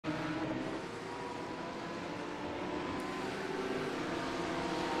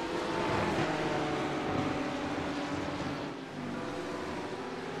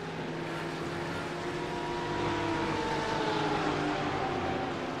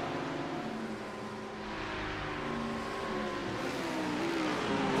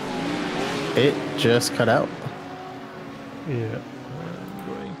It just cut out. Yeah, I'm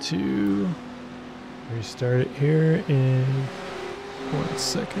going to restart it here in 1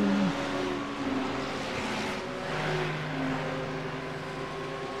 second.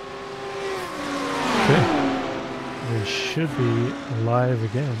 Okay, we should be live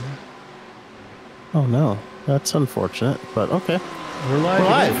again. Oh no, that's unfortunate, but okay. We're live. We're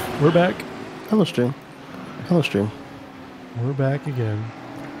live. We're back. Hello stream. Hello stream. We're back again.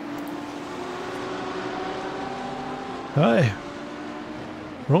 Hi.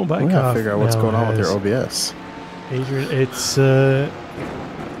 Roll back. We gotta figure out what's going on with your OBS. Adrian, it's you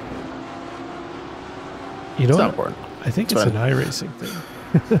know what? I think it's an iRacing thing.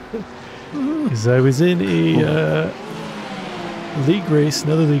 Because I was in a league race,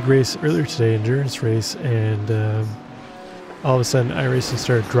 another league race earlier today, endurance race, and all of a sudden iRacing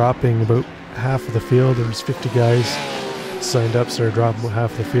started dropping about half of the field. There was 50 guys signed up, started dropping about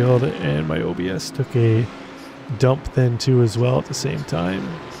half the field, and my OBS took a dump then too as well at the same time.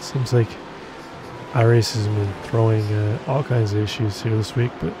 Seems like iRacing has been throwing all kinds of issues here this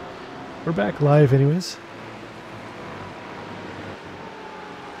week, but we're back live anyways.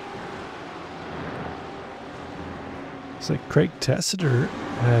 Looks like Craig Tessiter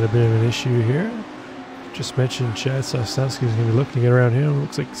had a bit of an issue here. Just mentioned Chad Sosnowski is going to be looking to get around him.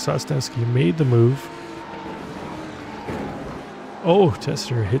 Looks like Sosnowski made the move. Oh,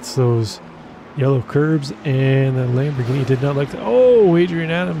 Tessiter hits those yellow curbs, and the Lamborghini did not like that. Oh, Adrian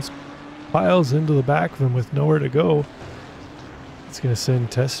Adams piles into the back of him with nowhere to go. It's going to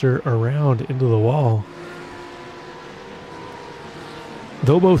send Tessiter around into the wall.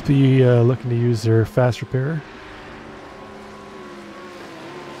 They'll both be looking to use their fast repair.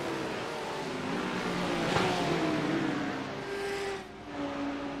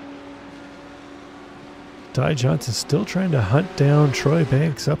 Ty Johnson still trying to hunt down Troy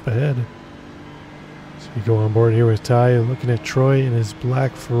Banks up ahead. So we go on board here with Ty, looking at Troy in his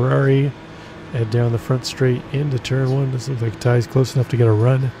black Ferrari. Head down the front straight into turn one. Doesn't look like Ty's close enough to get a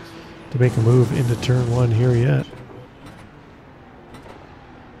run to make a move into turn one here yet.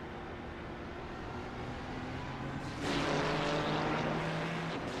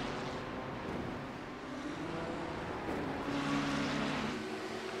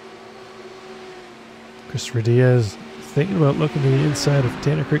 Christopher Diaz thinking about looking to the inside of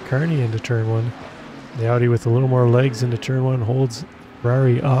Tanner Crick Carney into turn one. The Audi with a little more legs into turn one holds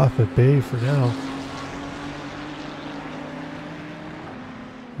Ferrari off at bay for now.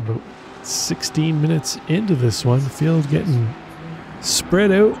 About 16 minutes into this one, field getting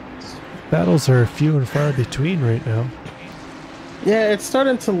spread out. Battles are few and far between right now. Yeah, it's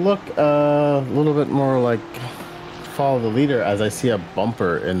starting to look a little bit more like follow the leader as I see a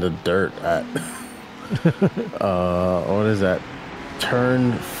bumper in the dirt at what is that?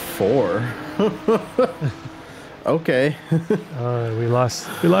 Turn 4. Okay. We lost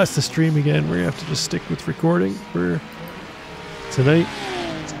the stream again. We're gonna have to just stick with recording for tonight.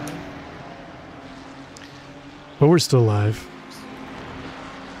 But we're still live.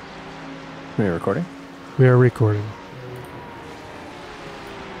 Are you recording? We are recording.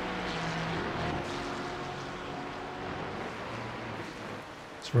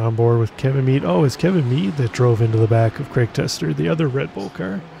 So we're on board with Kevin Mead. Oh, it's Kevin Mead that drove into the back of Craig Tester, the other Red Bull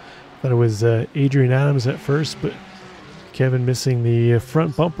car. Thought it was Adrian Adams at first, but Kevin missing the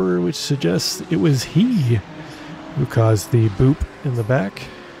front bumper, which suggests it was he who caused the boop in the back.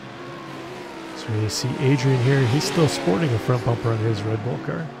 So you see Adrian here. He's still sporting a front bumper on his Red Bull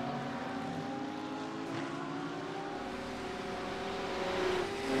car.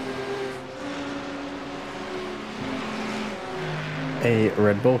 A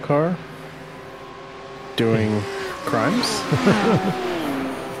Red Bull car doing crimes?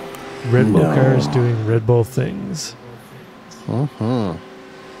 Red Bull cars doing Red Bull things.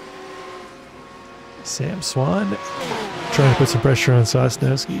 Sam Swan trying to put some pressure on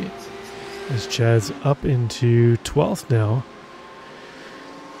Sosnowski as Chad's up into 12th now.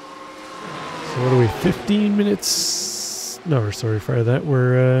 So what are we, 15 minutes? No, sorry, fire that.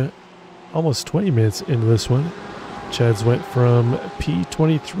 We're almost 20 minutes into this one. Chad's went from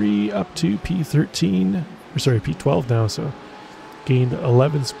P23 up to P13, or sorry, P12 now, so gained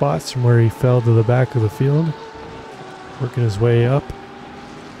 11 spots from where he fell to the back of the field. Working his way up.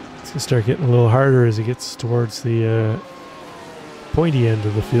 It's going to start getting a little harder as he gets towards the pointy end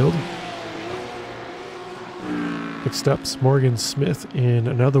of the field. Next up's Morgan Smith in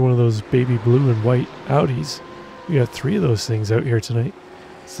another one of those baby blue and white Audis. We got 3 of those things out here tonight.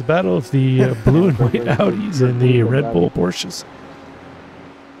 It's the battle of the blue and white Audis and the Red Bull Porsches.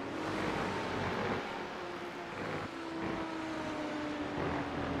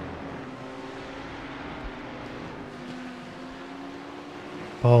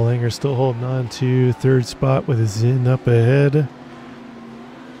 Paul Langer still holding on to third spot with Zinn up ahead.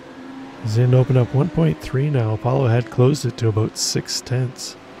 Zinn opened up 1.3 now. Apollo had closed it to about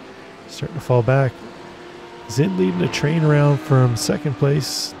 6/10. Starting to fall back. Zinn leading a train around from second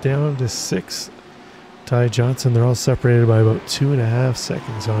place down to 6th. Ty Johnson, they're all separated by about 2.5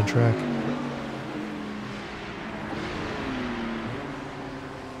 seconds on track.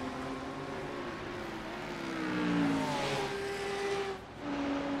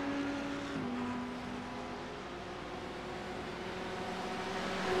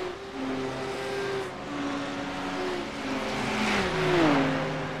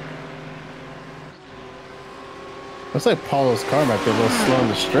 Looks like Paulo's car might be a little slow in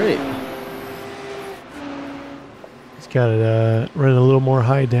the straight. He's got it running a little more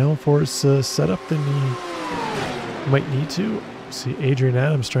high downforce setup than he might need to. See Adrian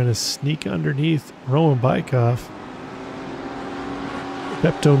Adams trying to sneak underneath Roman Bykov.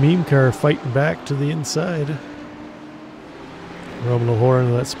 Pepto meme car fighting back to the inside. Roman will whore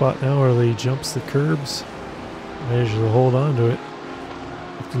into that spot now where he jumps the curbs. Manages to hold on to it.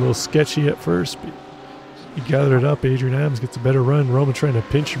 Looked a little sketchy at first, but he gathered it up. Adrian Adams gets a better run. Roman trying to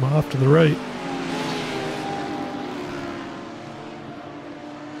pinch him off to the right.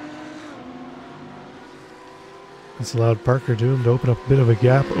 This allowed Parker Doom to open up a bit of a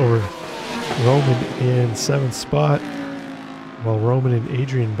gap over Roman in 7th spot. While Roman and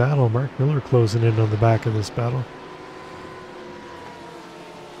Adrian battle, Mark Miller closing in on the back of this battle.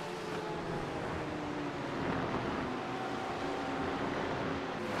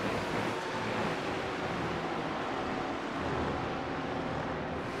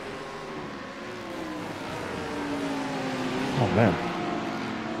 Oh, man.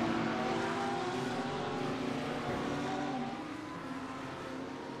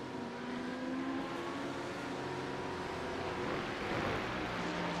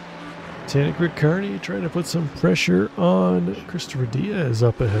 Tannic Riccardi trying to put some pressure on Christopher Diaz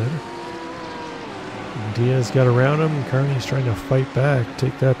up ahead. Diaz got around him, and Carney's trying to fight back,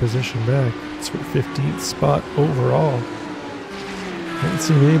 take that position back. It's for 15th spot overall. Haven't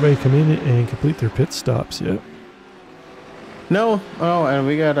seen anybody come in and complete their pit stops yet. No. Oh, and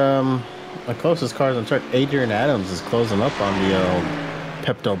we got the closest cars on track. Adrian Adams is closing up on the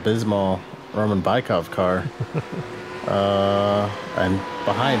Pepto-Bismol Roman Bykov car. And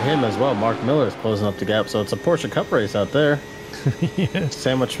behind him as well, Mark Miller is closing up the gap. So it's a Porsche Cup race out there. Yeah.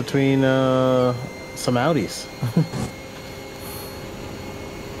 Sandwiched between some Audis.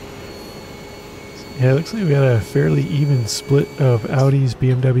 Yeah, it looks like we got a fairly even split of Audis,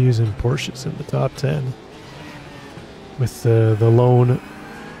 BMWs, and Porsches in the top 10. With the lone,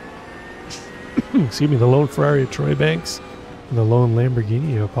 excuse me, the lone Ferrari of Troy Banks and the lone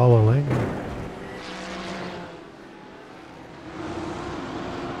Lamborghini of Apollo Langer.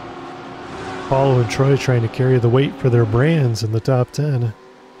 Apollo and Troy trying to carry the weight for their brands in the top 10.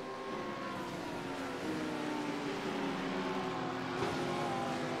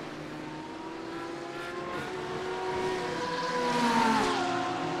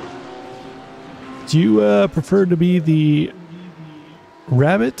 Do you prefer to be the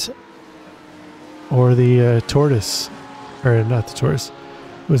rabbit or the tortoise? Or not the tortoise.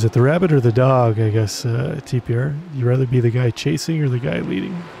 Was it the rabbit or the dog, I guess, TPR? You rather be the guy chasing or the guy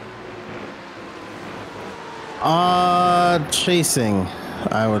leading? Chasing,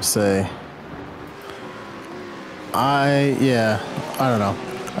 I would say. I don't know.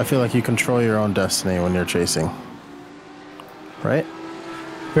 I feel like you control your own destiny when you're chasing. Right?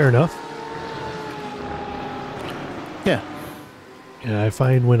 Fair enough. Yeah. Yeah, I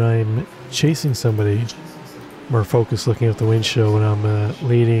find when I'm chasing somebody, more focused looking out the windshield. When I'm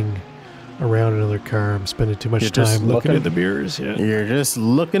leading around another car, I'm spending too much time looking at the mirrors. Yeah, you're just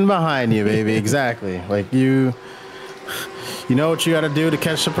looking behind you, baby. Exactly. Like you know what you got to do to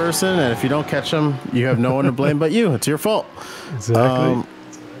catch the person, and if you don't catch them, you have no one to blame but you. It's your fault. Exactly.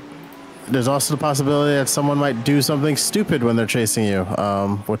 There's also the possibility that someone might do something stupid when they're chasing you,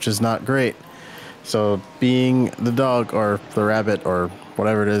 which is not great. So being the dog or the rabbit or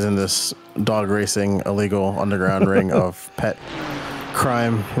whatever it is in this dog racing illegal underground ring of pet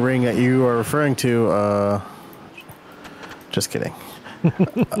crime ring that you are referring to, just kidding.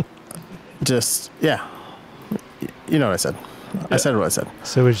 Yeah. You know what I said. Yeah. I said what I said.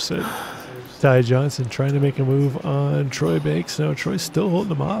 So what you said. Ty Johnson trying to make a move on Troy Banks. No, Troy's still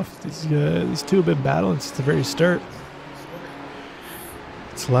holding him off. These two have been battling since the very start.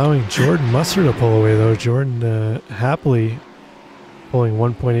 It's allowing Jordan Musser to pull away, though. Jordan happily pulling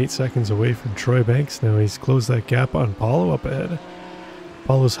 1.8 seconds away from Troy Banks now. He's closed that gap on Paulo up ahead.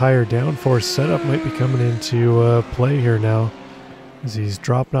 Paulo's higher downforce setup might be coming into play here now. as he's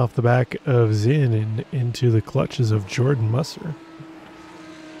dropping off the back of Zinn and into the clutches of Jordan Musser.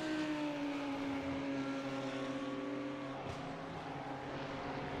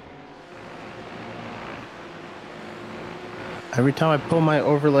 Every time I pull my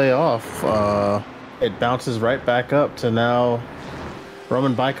overlay off, it bounces right back up to now.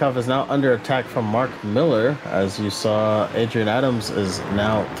 Roman Bykov is now under attack from Mark Miller. As you saw, Adrian Adams is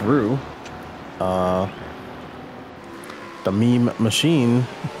now through. The meme machine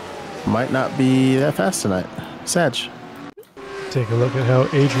might not be that fast tonight. Sag. Take a look at how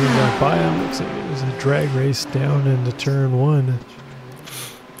Adrian got by him. Looks like it was a drag race down into turn 1.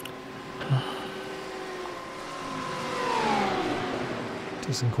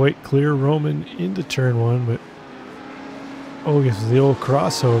 Doesn't quite clear Roman into turn 1, but oh, gets the old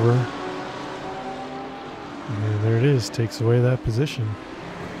crossover. And there it is, takes away that position.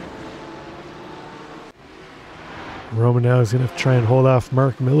 Roman now is going to try and hold off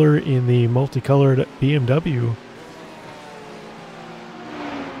Mark Miller in the multicolored BMW.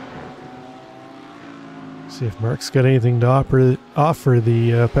 See if Mark's got anything to offer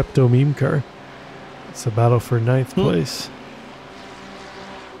the Pepto meme car. It's a battle for 9th place.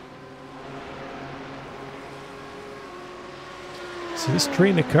 So this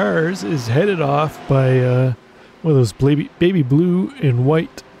train of cars is headed off by one of those baby blue and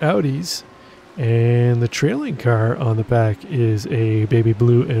white Audis. And the trailing car on the back is a baby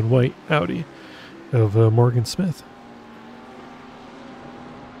blue and white Audi of Morgan Smith.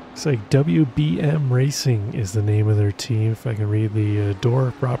 Looks like WBM Racing is the name of their team, if I can read the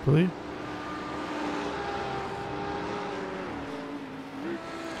door properly.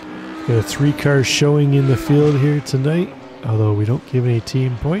 Got 3 cars showing in the field here tonight, although we don't give any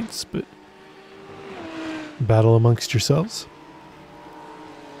team points, but battle amongst yourselves.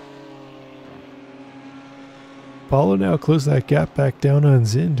 Paulo now closed that gap back down on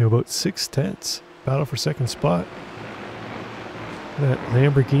Zinn to about 6/10. Battle for 2nd spot. That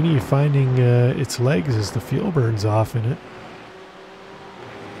Lamborghini finding its legs as the fuel burns off in it.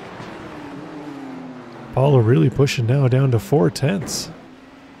 Paulo really pushing now down to 4/10.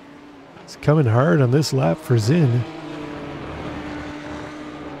 It's coming hard on this lap for Zinn.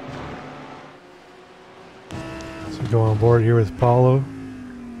 So go on board here with Paulo.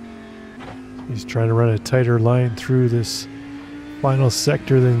 He's trying to run a tighter line through this final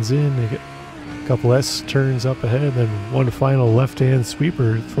sector than Zinn. They get a couple S turns up ahead, then one final left-hand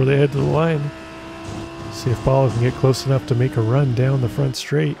sweeper before they head to the line. See if Paulo can get close enough to make a run down the front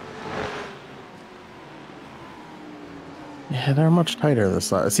straight. Yeah, they're much tighter this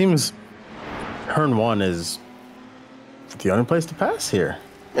lap. It seems turn 1 is the only place to pass here.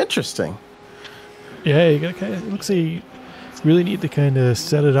 Interesting. Yeah, you gotta kind of, it looks like you really need to kind of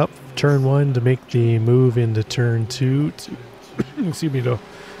set it up turn 1 to make the move into turn 2 to excuse me, to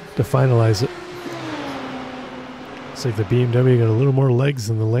finalize it. It's like the BMW got a little more legs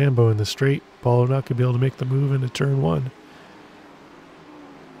than the Lambo in the straight. Paulo not gonna be able to make the move into turn 1.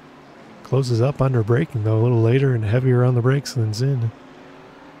 Closes up under braking though a little later and heavier on the brakes than Zinn.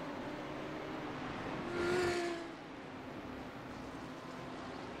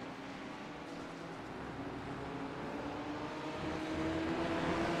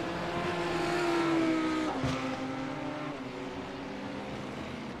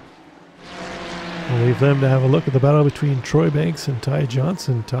 We'll leave them to have a look at the battle between Troy Banks and Ty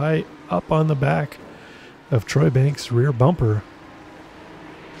Johnson. Ty up on the back of Troy Banks' rear bumper.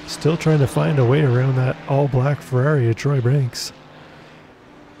 Still trying to find a way around that all-black Ferrari of Troy Banks.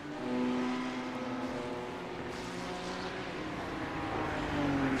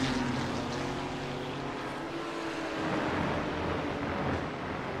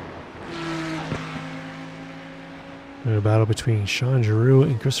 And a battle between Sean Giroux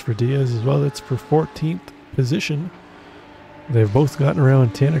and Christopher Diaz as well. That's for 14th position. They've both gotten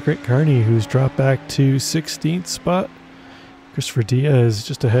around Tanner Carney, who's dropped back to 16th spot. Christopher Diaz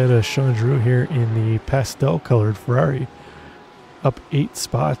just ahead of Sean Giroux here in the pastel-colored Ferrari. Up 8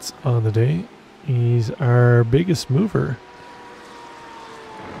 spots on the day. He's our biggest mover.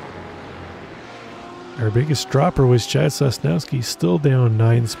 Our biggest dropper was Chad Sosnowski, still down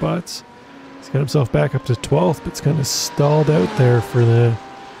 9 spots. He's got himself back up to 12th, but it's kind of stalled out there for the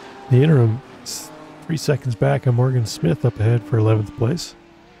interim. It's 3 seconds back on Morgan Smith up ahead for 11th place.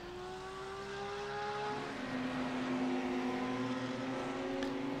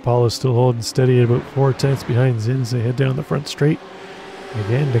 Paulo's still holding steady at about 4/10 behind Zinn as they head down the front straight.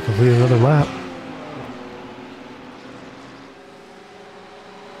 Again to complete another lap.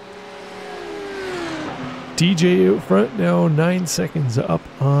 DJ out front now 9 seconds up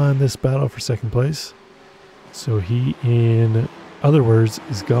on this battle for 2nd place. So he and other words,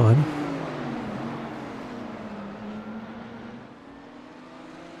 is gone.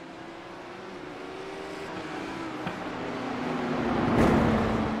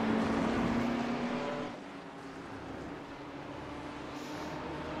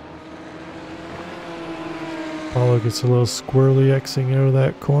 Paulo gets a little squirrely Xing out of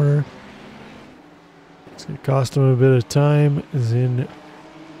that corner. It's going to cost him a bit of time. Zin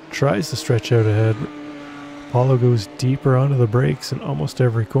tries to stretch out ahead. Paulo goes deeper onto the brakes in almost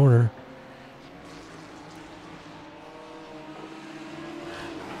every corner.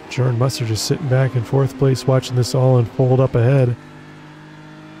 Jordan Musser just sitting back in fourth place watching this all unfold up ahead.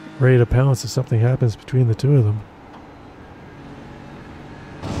 Ready to pounce if something happens between the two of them.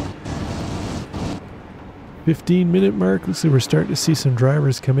 15-minute mark. Looks like we're starting to see some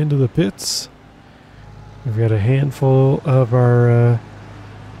drivers come into the pits. We've got a handful of our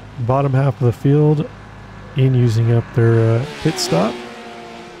bottom half of the field in using up their pit stop.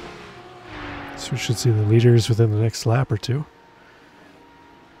 So we should see the leaders within the next lap or two.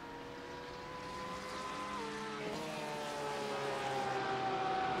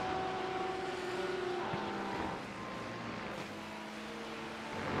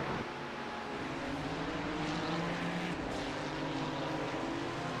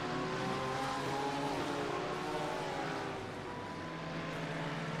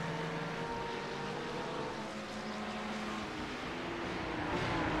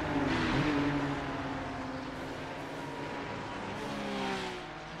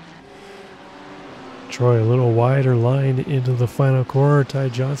 Troy a little wider line into the final corner. Ty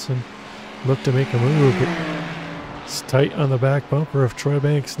Johnson looked to make a move, but it's tight on the back bumper of Troy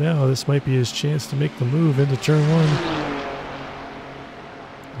Banks now. This might be his chance to make the move into turn one.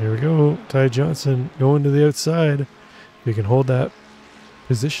 Here we go. Ty Johnson going to the outside. If he can hold that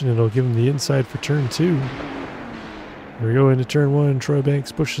position, it'll give him the inside for turn two. Here we go into turn one. Troy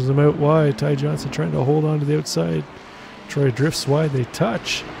Banks pushes him out wide. Ty Johnson trying to hold on to the outside. Troy drifts wide. They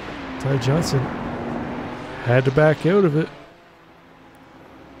touch. Ty Johnson had to back out of it.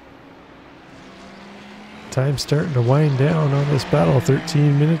 Time starting to wind down on this battle.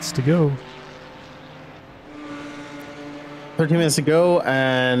 13 minutes to go. 13 minutes to go,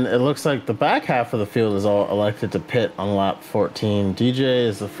 and it looks like the back half of the field is all elected to pit on lap 14. DJ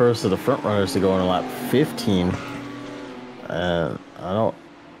is the first of the front runners to go on lap 15. And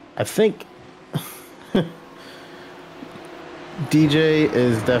I think DJ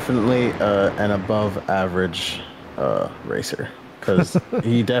is definitely an above average racer, because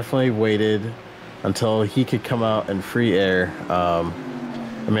he definitely waited until he could come out in free air. I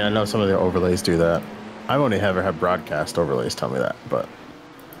mean, I know some of the overlays do that. I've only ever had broadcast overlays tell me that, but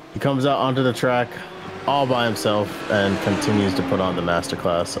he comes out onto the track all by himself and continues to put on the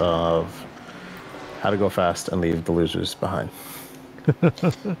masterclass of how to go fast and leave the losers behind.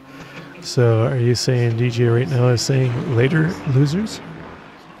 So are you saying DJ right now is saying later losers?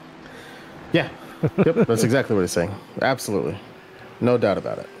 Yeah. Yep, that's exactly what he's saying. Absolutely. No doubt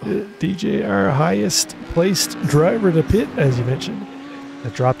about it. DJ, our highest placed driver to pit, as you mentioned.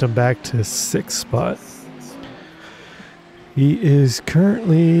 That dropped him back to 6th spot. He is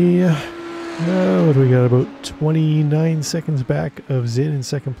currently, what do we got, about 29 seconds back of Zin in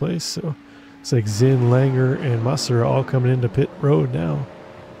second place. So it's like Zin, Langer, and Musser all coming into pit road now.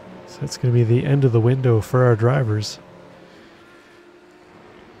 So that's going to be the end of the window for our drivers.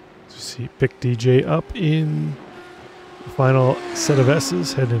 So see, pick DJ up in the final set of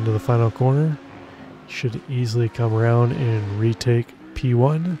S's, head into the final corner. Should easily come around and retake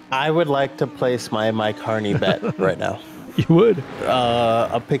P1. I would like to place my Mike Harney bet right now. You would?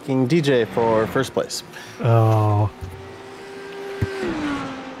 I'm picking DJ for first place. Oh.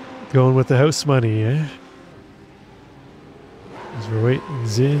 Going with the house money, eh? As we're waiting,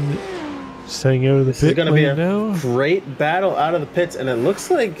 Zin just hanging out of the pit. This is going to be a now. Great battle out of the pits, and it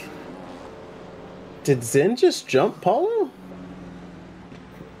looks like... Did Zin just jump Paulo?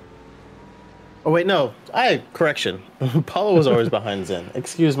 Oh, wait, no. Correction. Paulo was always behind Zin.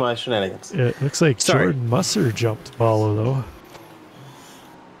 Excuse my shenanigans. Yeah, it looks like Jordan Musser jumped Paulo, though.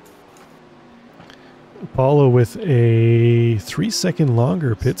 Paulo with a 3-second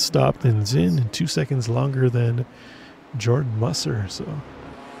longer pit stop than Zin and 2 seconds longer than Jordan Musser. So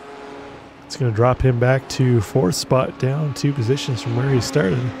it's going to drop him back to 4th spot, down 2 positions from where he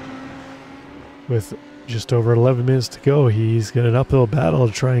started. With just over 11 minutes to go, he's got an uphill battle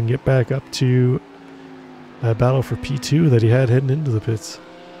to try and get back up to that battle for P2 that he had heading into the pits.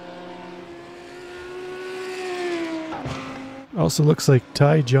 Also looks like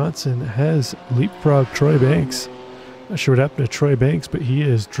Ty Johnson has leapfrogged Troy Banks. Not sure what happened to Troy Banks, but he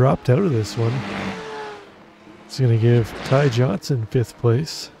has dropped out of this one. It's going to give Ty Johnson 5th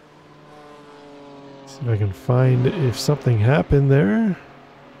place. See if I can find if something happened there.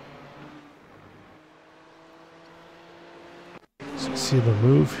 So you see the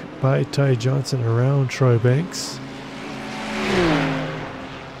move by Ty Johnson around Troy Banks.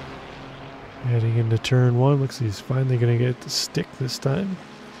 Heading into turn 1. Looks like he's finally going to get the stick this time.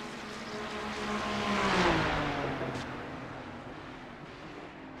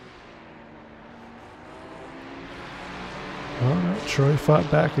 Oh, no, Troy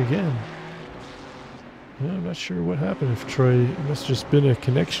fought back again. Yeah, I'm not sure what happened. If Troy, it must have just been a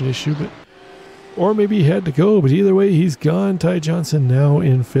connection issue, but or maybe he had to go. But either way, he's gone. Ty Johnson now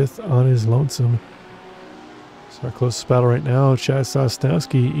in 5th on his lonesome. So our closest battle right now, Chad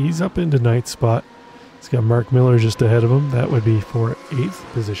Sosnowski, he's up into 9th spot. He's got Mark Miller just ahead of him. That would be for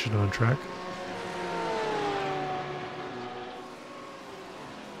 8th position on track.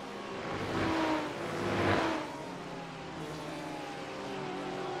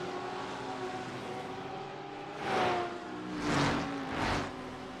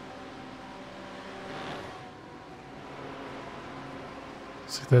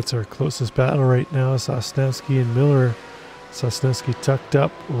 So that's our closest battle right now. Sosnowski and Miller. Sosnowski tucked up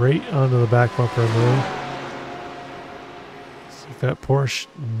right onto the back bumper of Miller. So that Porsche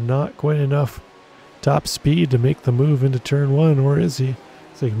not quite enough top speed to make the move into turn 1, or is he?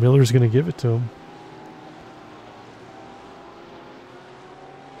 It's like Miller's going to give it to him.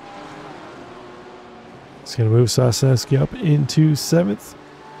 It's going to move Sosnowski up into 7th.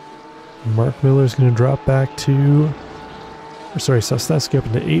 Mark Miller's going to drop back to... Sosnowski up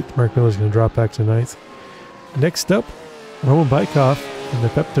into 8th. Mark Miller's going to drop back to 9th. Next up, Roman Bykov in the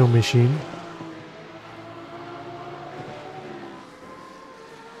Pepto machine.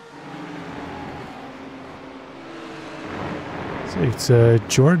 So it's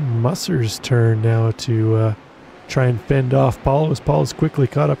Jordan Musser's turn now to try and fend off Paul, as Paul's quickly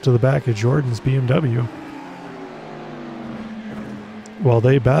caught up to the back of Jordan's BMW. While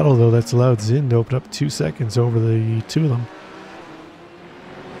they battle, though, that's allowed Zinn to open up 2 seconds over the two of them.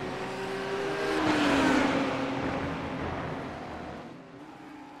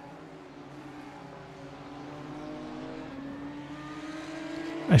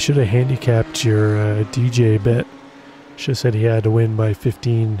 I should have handicapped your DJ bet. Should have said he had to win by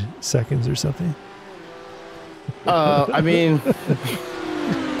 15 seconds or something. I mean,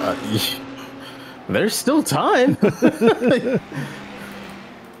 there's still time.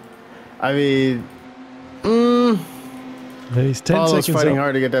 I mean, he's 10 Paulo's seconds fighting up.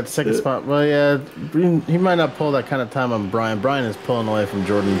 hard to get that second spot. Well, yeah, he might not pull that kind of time on Brian. Brian is pulling away from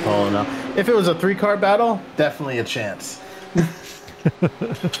Jordan and Paulo now. If it was a 3-car battle, definitely a chance.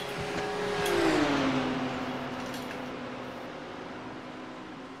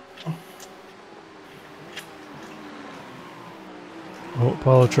 Oh,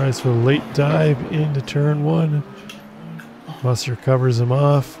 Paulo tries for a late dive into turn 1. Musser covers him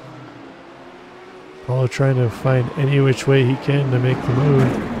off. Paulo trying to find any which way he can to make the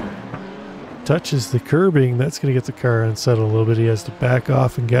move. Touches the curbing. That's going to get the car unsettled a little bit. He has to back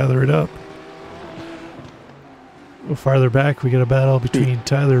off and gather it up. A little farther back, we got a battle between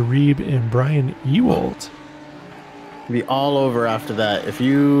Tyler Reeb and Brian Ewald. Be all over after that. If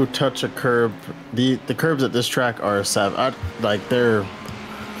you touch a curb, the curbs at this track are like they're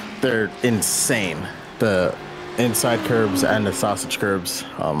insane. The inside curbs and the sausage curbs,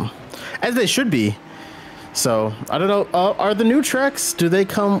 as they should be. So I don't know. Are the new tracks? Do they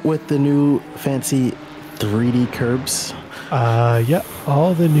come with the new fancy 3D curbs? Yeah,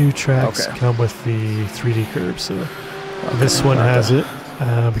 all the new tracks come with the 3D curbs. So this one has it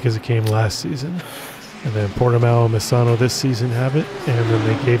because it came last season. And then Portimao and Misano this season have it. And then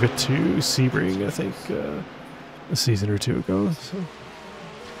they gave it to Sebring, I think, a season or 2 ago. So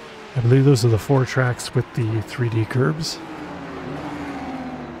I believe those are the 4 tracks with the 3D curbs.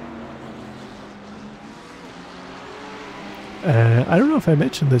 I don't know if I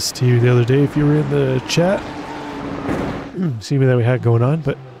mentioned this to you the other day, if you were in the chat, see me that we had going on,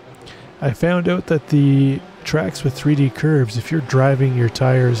 but I found out that the tracks with 3D curbs, if you're driving your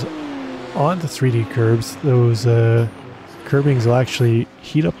tires on the 3D curbs, those curbings will actually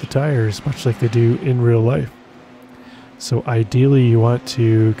heat up the tires much like they do in real life. So ideally you want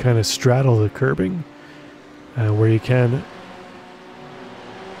to kind of straddle the curbing where you can.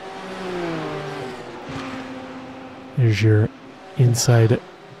 Here's your inside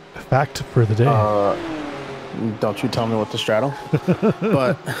fact for the day. Don't you tell me what to straddle.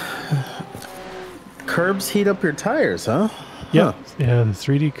 But curbs heat up your tires, huh? Yeah, yeah, the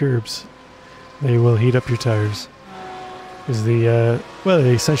 3D curbs, they will heat up your tires. Because well,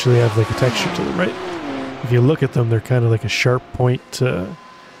 they essentially have like a texture to them, right? if you look at them, they're kind of like a sharp point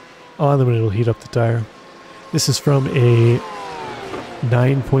on them, and it'll heat up the tire. This is from a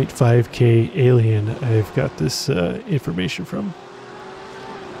 9.5K Alien. I've got this information from.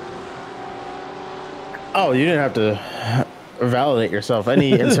 Oh, you didn't have to validate yourself.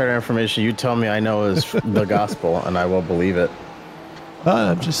 Any insider information you tell me I know is the gospel, and I will believe it.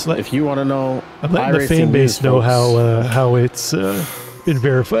 I'm just like, if you want to know, I'm letting the fan base know how it's been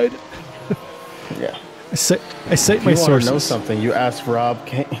verified. Yeah, I cite my sources. If you want to know something, you ask Rob.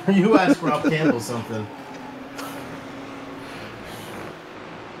 You ask Rob Campbell something.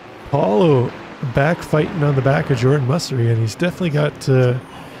 Paulo back fighting on the back of Jordan Musser again. He's definitely got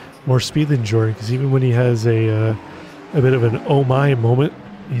more speed than Jordan, because even when he has a bit of an oh my moment,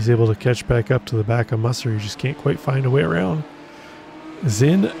 he's able to catch back up to the back of Musser. He just can't quite find a way around.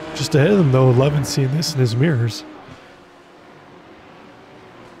 Zinn just ahead of him, though, loving seeing this in his mirrors.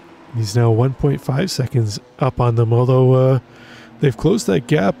 He's now 1.5 seconds up on them, although they've closed that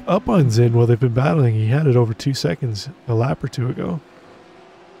gap up on Zinn while they've been battling. He had it over 2 seconds a lap or two ago.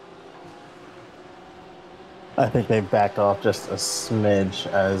 I think they backed off just a smidge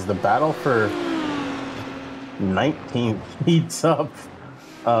as the battle for 19th heats up.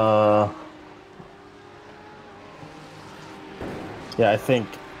 Yeah, I think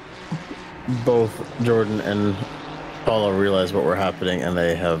both Jordan and Paulo realize what were happening, and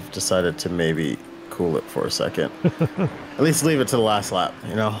they have decided to maybe cool it for a second. At least leave it to the last lap,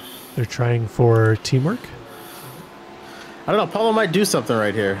 you know? They're trying for teamwork? I don't know. Paulo might do something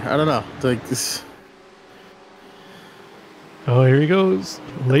right here. I don't know. Like this. Oh, here he goes.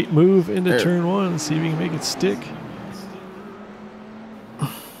 Late move into turn one. See if he can make it stick.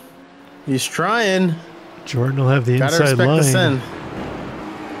 He's trying. Jordan will have the inside line. The send.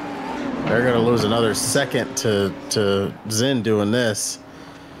 They're going to lose another second to Zinn doing this.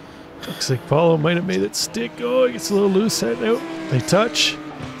 Looks like Paulo might have made it stick. Oh, he gets a little loose heading out. They touch.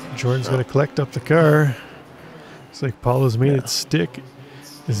 Jordan's going to collect up the car. Looks like Paulo's made it stick.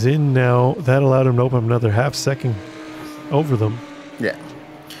 Zinn now, that allowed him to open another half second over them. Yeah.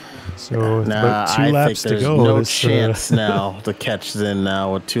 So with about 2 laps to go. No chance now to catch Zinn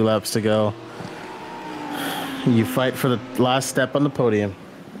now with 2 laps to go. You fight for the last step on the podium.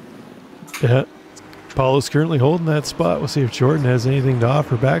 Yeah. Paulo's currently holding that spot. We'll see if Jordan has anything to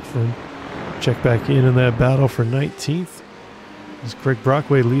offer back for him. Check back in that battle for 19th. There's Craig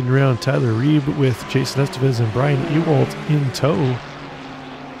Brockway leading around Tyler Reeb with Jason Estevez and Brian Ewald in tow.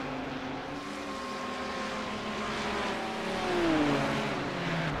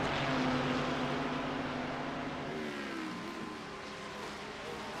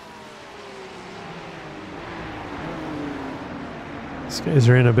 These guys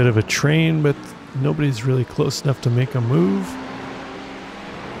are in a bit of a train, but nobody's really close enough to make a move.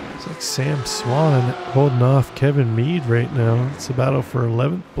 It's like Sam Swan holding off Kevin Mead right now. It's a battle for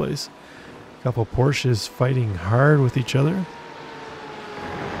 11th place. A couple Porsches fighting hard with each other.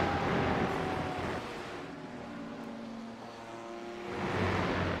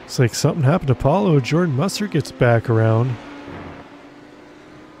 It's like something happened to Paulo. Jordan Musser gets back around.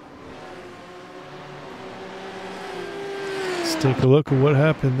 Take a look at what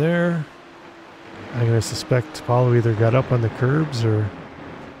happened there. I'm going to suspect Paulo either got up on the curbs or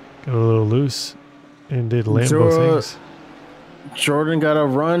got a little loose and did Lambo things. Jordan got a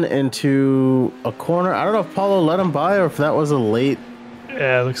run into a corner. I don't know if Paulo let him by or if that was a late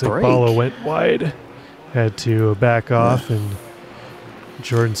Yeah, it looks like Paulo went wide. Had to back off, and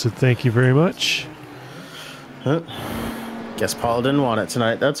Jordan said thank you very much. Huh. Guess Paulo didn't want it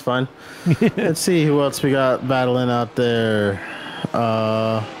tonight. That's fine. Let's see who else we got battling out there.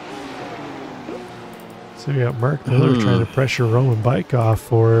 So we got Mark Miller trying to pressure Roman Bike off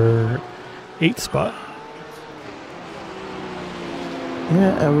for 8th spot.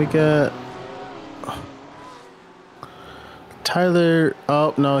 Yeah, and we got Tyler.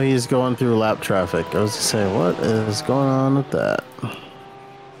 Oh, no, he's going through lap traffic. I was going to say, what is going on with that?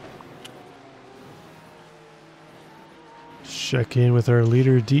 Check in with our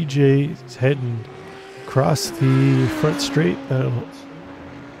leader, DJ. He's heading across the front straight.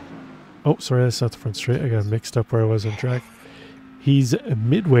 Oh, sorry, that's not the front straight. I got mixed up where I was on track. He's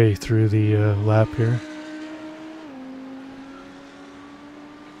midway through the lap here.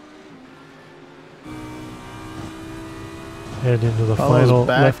 Head into the final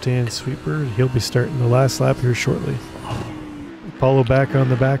left-hand sweeper. He'll be starting the last lap here shortly. Paulo back on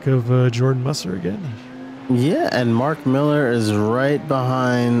the back of Jordan Musser again. Yeah, and Mark Miller is right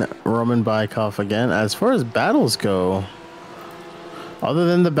behind Roman Bykov again. As far as battles go, other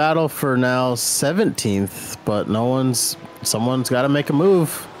than the battle for now 17th, but someone's got to make a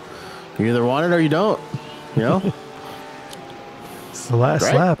move. You either want it or you don't. You know? It's the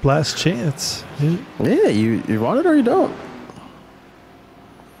last lap, last chance. Yeah, you want it or you don't.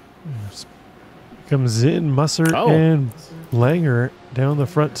 Comes in Musser and Langer down the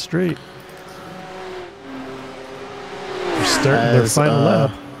front straight. They're starting their final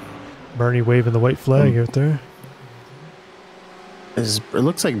lap. Barney waving the white flag out there. It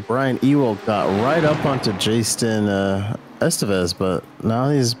looks like Brian Ewell got right up onto Jason Estevez, but now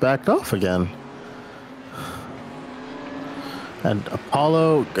he's backed off again. And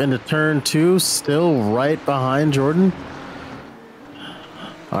Apollo into turn 2, still right behind Jordan.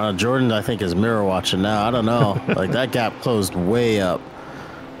 Jordan, I think, is mirror watching now. I don't know. Like, that gap closed way up.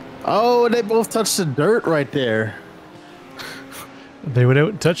 Oh, they both touched the dirt right there. They went out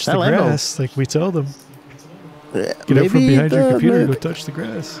and touched the grass, like we told them. Get out from behind your computer and go touch the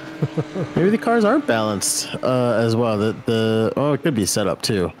grass. Maybe the cars aren't balanced as well. It could be set up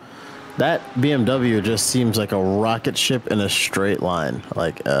too. That BMW just seems like a rocket ship in a straight line.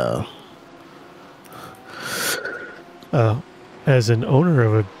 Like, as an owner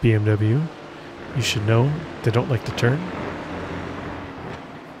of a BMW, you should know they don't like to turn.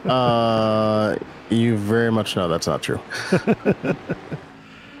 You very much know that's not true.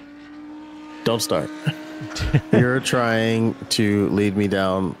 Don't start. You're trying to lead me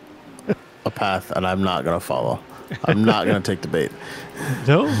down a path, and I'm not going to follow. I'm not going to take the bait.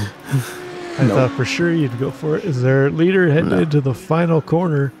 No? I thought for sure you'd go for it. Is their leader heading into the final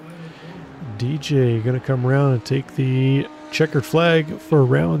corner? DJ going to come around and take the checkered flag for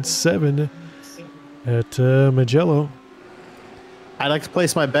round 7 at Mugello. I'd like to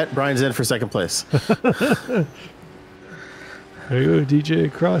place my bet Brian's in for second place. There you go, DJ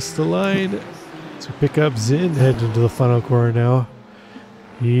across the line. So pick up Zinn, head into the final corner now.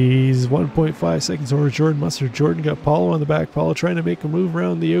 He's 1.5 seconds over Jordan Musser. Jordan got Paulo on the back. Paulo trying to make a move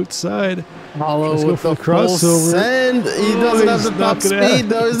around the outside. Paulo with the crossover. Send. He doesn't have the top speed,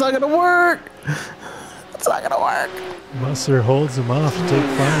 though. It's not going to work. It's not going to work. Musser holds him off to take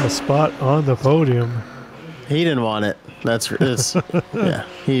final spot on the podium. He didn't want it. Yeah,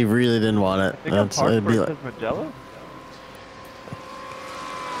 he really didn't want it. It'd be like Mugello?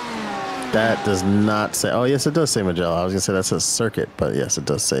 That does not say. Oh, yes, it does say Mugello. I was gonna say that's a circuit, but yes, it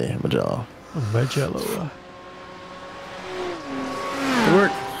does say Mugello. Mugello. Good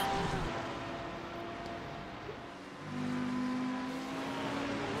work.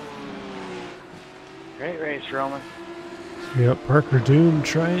 Great race, Roman. Yep, Parker Doom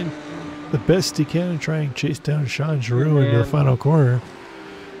trying the best he can and try and chase down Sean Giroux into the final corner.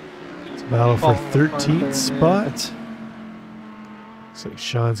 It's a battle for 13th spot. Looks like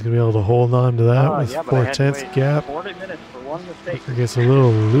Sean's going to be able to hold on to that with 4/10 gap. 40 minutes for one mistake. Parker gets a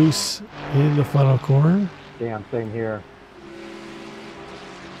little loose in the final corner. Damn, same here.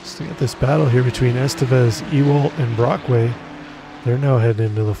 Still got this battle here between Estevez, Ewald, and Brockway. They're now heading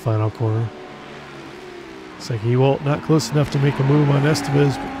into the final corner. Looks like Ewald not close enough to make a move on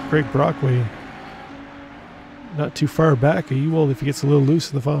Estevez, but Craig Brockway not too far back. Ewald, if he gets a little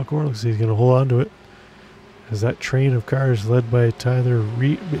loose in the final corner, looks like he's going to hold on to it. As that train of cars led by Tyler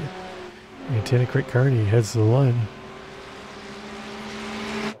Reed and Tanner Craig Carney heads to the line.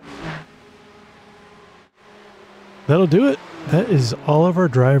 That'll do it. That is all of our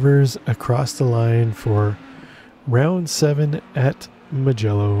drivers across the line for round 7 at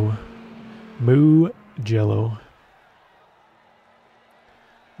Mugello. Mugello.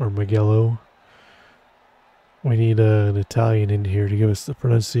 Or Mugello. We need an Italian in here to give us the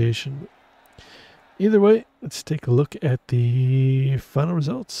pronunciation. Either way, let's take a look at the final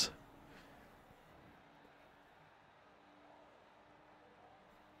results.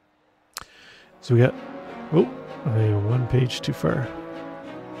 So we got, oh, I am one page too far.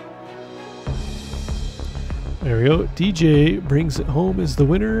 There we go. DJ brings it home as the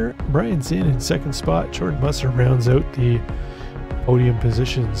winner. Brian's in second spot. Jordan Musser rounds out the podium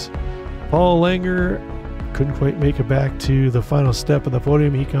positions. Paul Langer couldn't quite make it back to the final step of the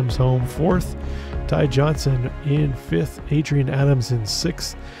podium. He comes home 4th. Ty Johnson in 5th, Adrian Adams in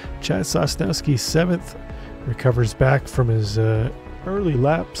 6th, Chad Sosnowski 7th, recovers back from his early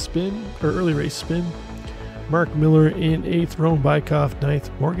race spin. Mark Miller in 8th, Ron Bykoff 9th,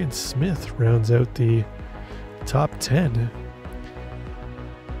 Morgan Smith rounds out the top 10.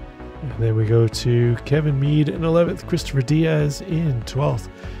 And then we go to Kevin Mead in 11th, Christopher Diaz in 12th,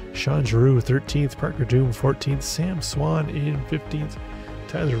 Sean Giroux 13th, Parker Doom 14th, Sam Swan in 15th,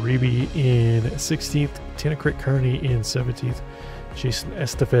 Tyler Reeby in 16th, Tanner Craig Carney in 17th, Jason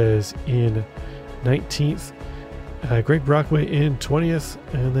Estevez in 19th, Greg Brockway in 20th,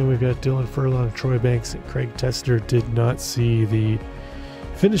 and then we've got Dylan Furlong, Troy Banks, and Craig Tester did not see the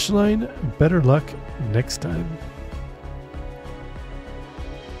finish line. Better luck next time.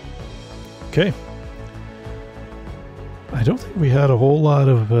 Okay. I don't think we had a whole lot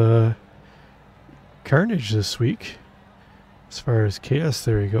of carnage this week as far as chaos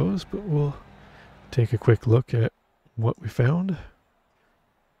theory goes, but we'll take a quick look at what we found.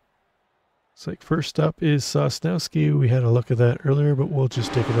 It's like first up is Sosnowski. We had a look at that earlier, but we'll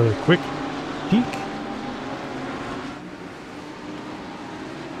just take another quick peek.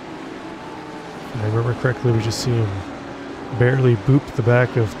 If I remember correctly, we just see him barely boop the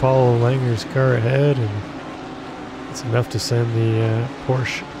back of Paul Langer's car ahead, and it's enough to send the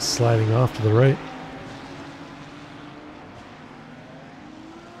Porsche sliding off to the right.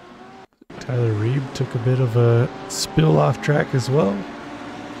 Tyler Reeb took a bit of a spill off track as well.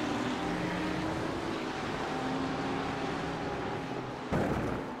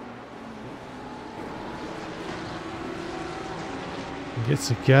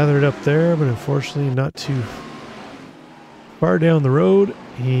 Gets it gathered up there, but unfortunately not too far down the road.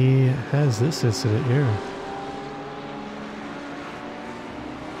 He has this incident here.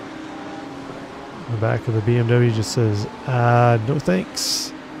 The back of the BMW just says, no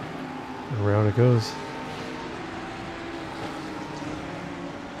thanks. And around it goes.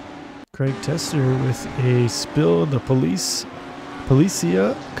 Craig Tester with a spill in the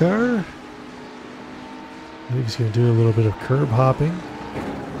Policia car. I think he's going to do a little bit of curb hopping.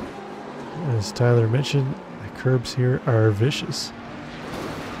 As Tyler mentioned, the curbs here are vicious.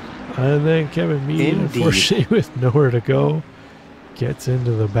 And then Kevin Mead, unfortunately, with nowhere to go, gets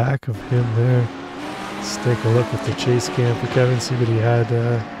into the back of him there. Let's take a look at the chase cam for Kevin, see what he had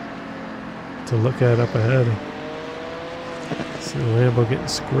to look at up ahead. See the Lambo getting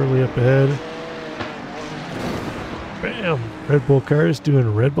squirrely up ahead. Bam! Red Bull cars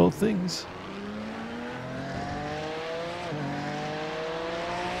doing Red Bull things.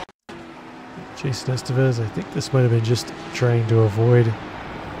 Jason Estevez, I think this might have been just trying to avoid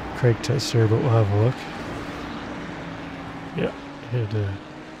Craig Tester, but we'll have a look. Yeah, had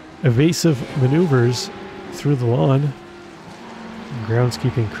evasive maneuvers through the lawn. The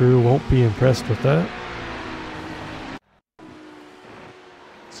groundskeeping crew won't be impressed with that.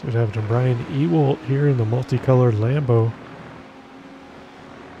 So we'd have to Brian Ewald here in the multicolored Lambo.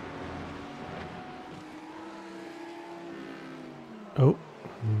 Oh.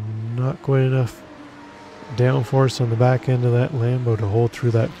 Not quite enough downforce on the back end of that Lambo to hold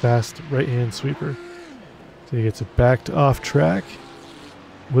through that fast right-hand sweeper. So he gets it backed off track.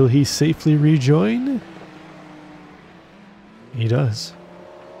 Will he safely rejoin? He does.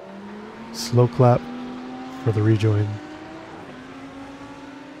 Slow clap for the rejoin.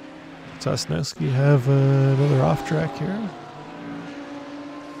 Sosnowski have another off track here.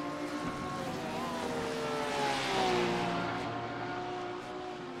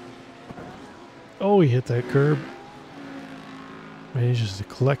 Oh, he hit that curb. Manages to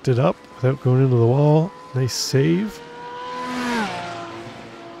collect it up without going into the wall. Nice save.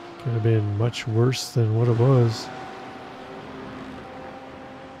 Could have been much worse than what it was.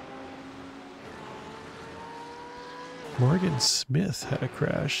 Morgan Smith had a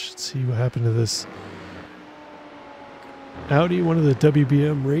crash. Let's see what happened to this Audi, one of the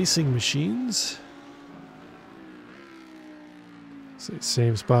WBM racing machines.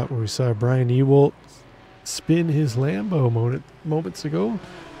 Same spot where we saw Brian Ewald spin his Lambo moments ago.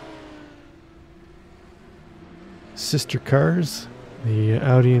 Sister cars, the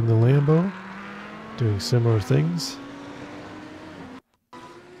Audi and the Lambo, doing similar things.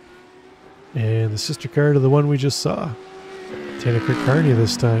 And the sister car to the one we just saw. Tanner Carney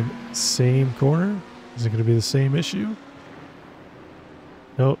this time. Same corner. Is it going to be the same issue?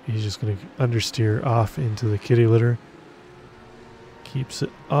 No, he's just going to understeer off into the kitty litter. Keeps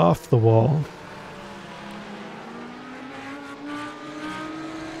it off the wall.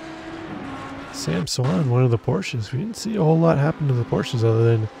 Sam Swan, one of the Porsches. We didn't see a whole lot happen to the Porsches other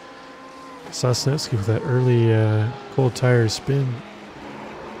than Sosnowski with that early cold tire spin.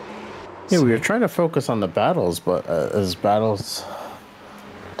 Yeah, we were trying to focus on the battles, but as battles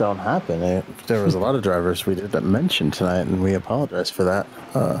don't happen, there was a lot of drivers we didn't mention tonight, and we apologize for that.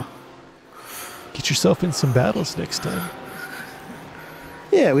 Get yourself in some battles next time.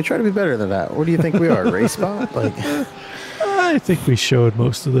 Yeah, we try to be better than that. What do you think we are, race spot? Like, I think we showed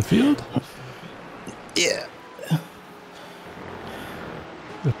most of the field. Yeah.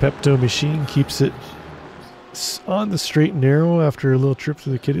 The Pepto machine keeps it on the straight and narrow after a little trip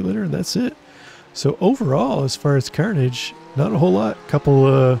through the kitty litter, and that's it. So overall, as far as carnage, not a whole lot. Couple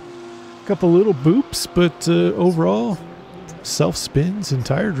little boops, but overall, self spins and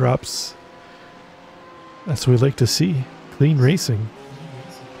tire drops. That's what we like to see. Clean racing.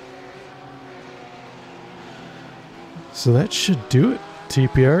 So that should do it.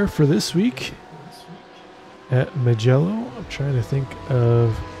 TPR for this week at Magello. I'm trying to think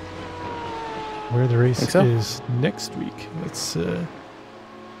of where the race is next week. Let's. I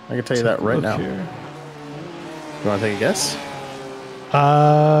can tell you that right now. Here. You want to take a guess?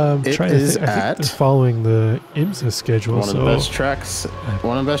 I'm trying to think. I think they're following the IMSA schedule. One of the best tracks.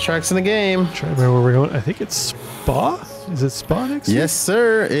 One of the best tracks in the game. I'm trying to remember where we're going. I think it's Spa. Is it Spa next week? Yes,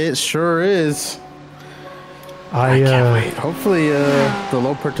 sir. It sure is. I can't wait. Hopefully, the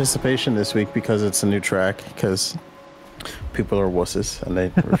low participation this week because it's a new track. Because people are wusses and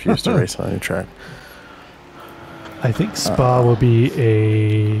they refuse to race on a new track. I think Spa will be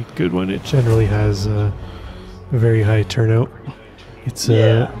a good one. It generally has a very high turnout. It's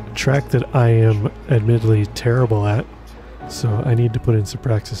a track that I am admittedly terrible at, so I need to put in some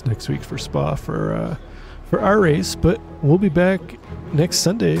practice next week for Spa for our race. But we'll be back next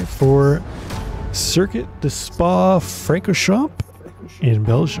Sunday for Circuit de Spa Francorchamps in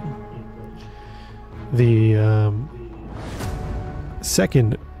Belgium. The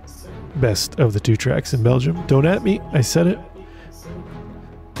second best of the two tracks in Belgium. Don't at me, I said it.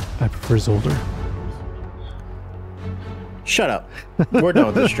 I prefer Zolder. Shut up. We're done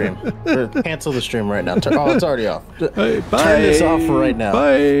with the stream. Cancel the stream right now. Oh, it's already off. Hey, bye. Turn this off right now.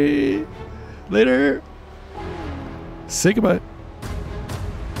 Bye. Later. Say goodbye.